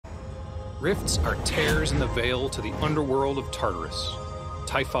Rifts are tears in the veil to the underworld of Tartarus,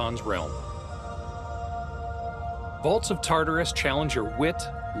 Typhon's realm. Vaults of Tartarus challenge your wit,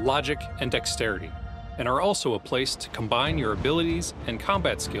 logic, and dexterity, and are also a place to combine your abilities and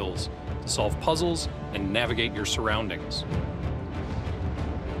combat skills to solve puzzles and navigate your surroundings.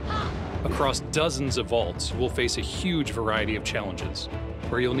 Across dozens of vaults, you will face a huge variety of challenges,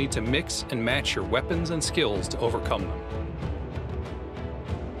 where you'll need to mix and match your weapons and skills to overcome them.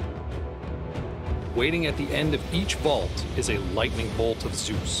 Waiting at the end of each vault is a lightning bolt of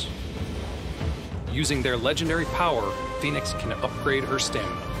Zeus. Using their legendary power, Fenyx can upgrade her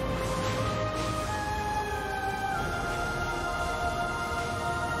stamina.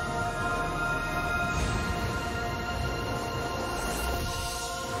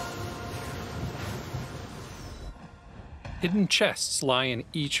 Hidden chests lie in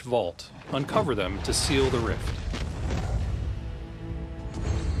each vault. Uncover them to seal the rift.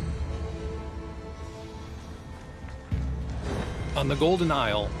 On the Golden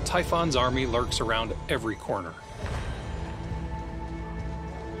Isle, Typhon's army lurks around every corner.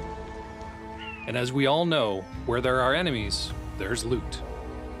 And as we all know, where there are enemies, there's loot.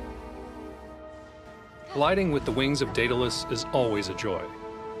 Gliding with the wings of Daedalus is always a joy,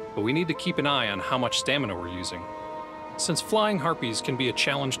 but we need to keep an eye on how much stamina we're using. Since flying harpies can be a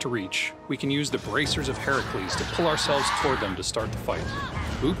challenge to reach, we can use the bracers of Heracles to pull ourselves toward them to start the fight.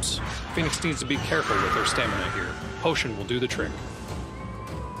 Oops, Fenyx needs to be careful with her stamina here. Potion will do the trick.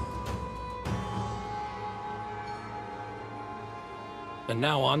 And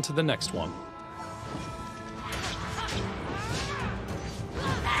now on to the next one.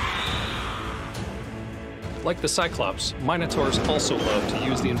 Like the Cyclops, Minotaurs also love to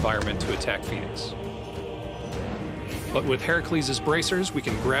use the environment to attack Fenyx. But with Heracles' bracers, we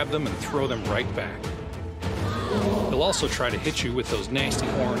can grab them and throw them right back. He'll also try to hit you with those nasty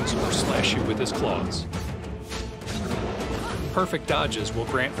horns or slash you with his claws. Perfect dodges will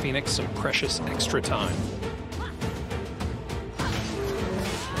grant Fenyx some precious extra time.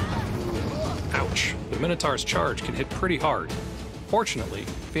 Ouch, the Minotaur's charge can hit pretty hard. Fortunately,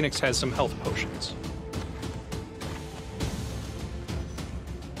 Fenyx has some health potions.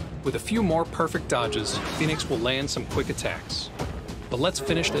 With a few more perfect dodges, Fenyx will land some quick attacks. But let's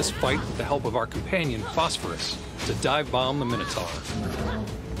finish this fight with the help of our companion, Phosphorus, to dive bomb the Minotaur.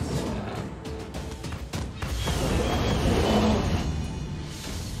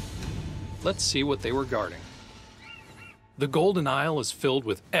 Let's see what they were guarding. The Golden Isle is filled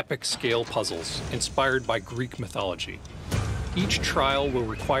with epic scale puzzles inspired by Greek mythology. Each trial will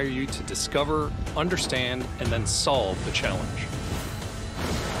require you to discover, understand, and then solve the challenge.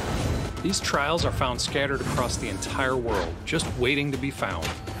 These trials are found scattered across the entire world, just waiting to be found.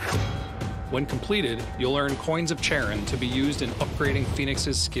 When completed, you'll earn coins of Charon to be used in upgrading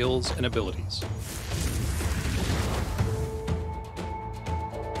Fenyx's skills and abilities.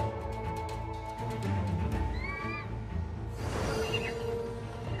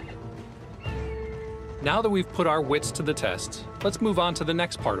 Now that we've put our wits to the test, let's move on to the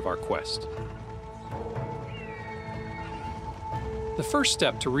next part of our quest. The first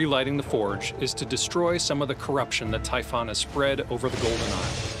step to relighting the forge is to destroy some of the corruption that Typhon has spread over the Golden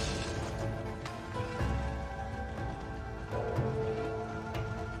Isle.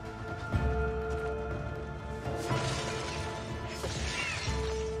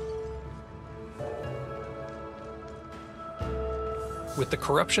 With the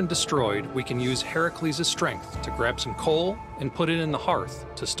corruption destroyed, we can use Heracles' strength to grab some coal and put it in the hearth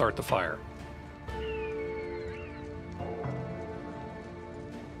to start the fire.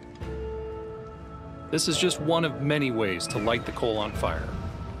 This is just one of many ways to light the coal on fire.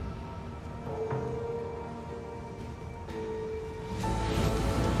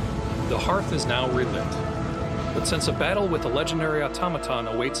 The hearth is now relit, but since a battle with the legendary automaton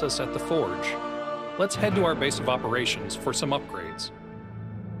awaits us at the forge, let's head to our base of operations for some upgrades.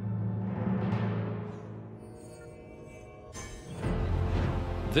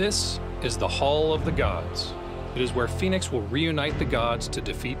 This is the Hall of the Gods. It is where Fenyx will reunite the gods to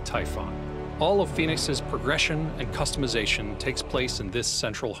defeat Typhon. All of Fenyx's progression and customization takes place in this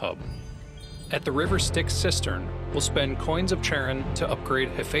central hub. At the River Styx Cistern, we'll spend coins of Charon to upgrade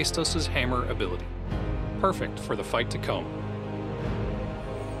Hephaestus' hammer ability. Perfect for the fight to come.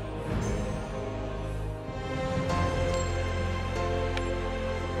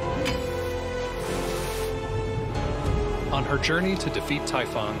 On her journey to defeat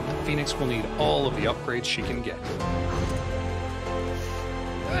Typhon, Fenyx will need all of the upgrades she can get.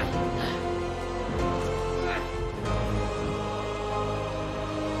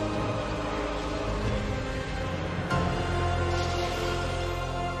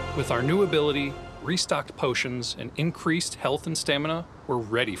 With our new ability, restocked potions, and increased health and stamina, we're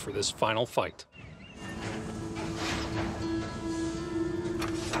ready for this final fight.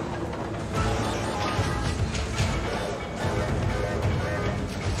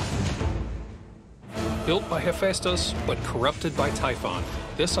 Built by Hephaestus, but corrupted by Typhon,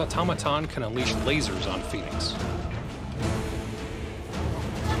 this automaton can unleash lasers on Fenyx.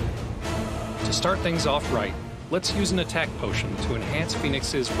 To start things off right, let's use an attack potion to enhance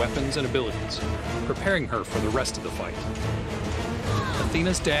Fenyx's weapons and abilities, preparing her for the rest of the fight.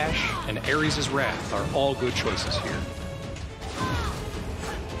 Athena's Dash and Ares' Wrath are all good choices here.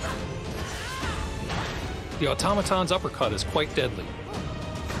 The automaton's uppercut is quite deadly,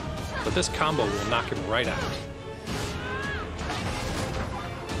 but this combo will knock him right out.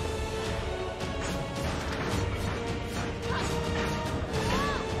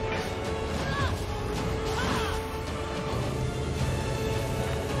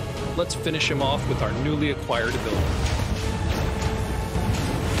 Let's finish him off with our newly acquired ability.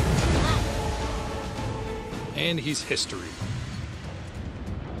 And he's history.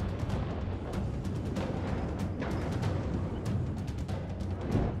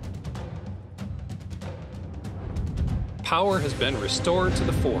 Power has been restored to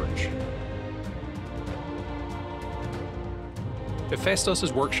the Forge.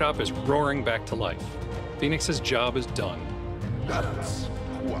 Hephaestus' workshop is roaring back to life. Fenyx's job is done. That's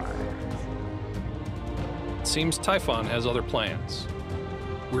why. It seems Typhon has other plans.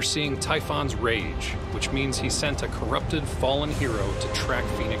 We're seeing Typhon's rage, which means he sent a corrupted, fallen hero to track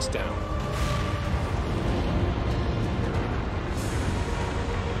Fenyx down.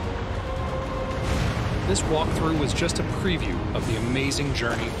 This walkthrough was just a preview of the amazing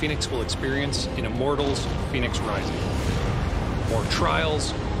journey Fenyx will experience in Immortals: Fenyx Rising. More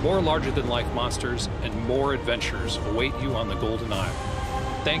trials, more larger-than-life monsters, and more adventures await you on the Golden Isle.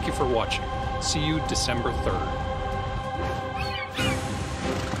 Thank you for watching. See you December 3rd.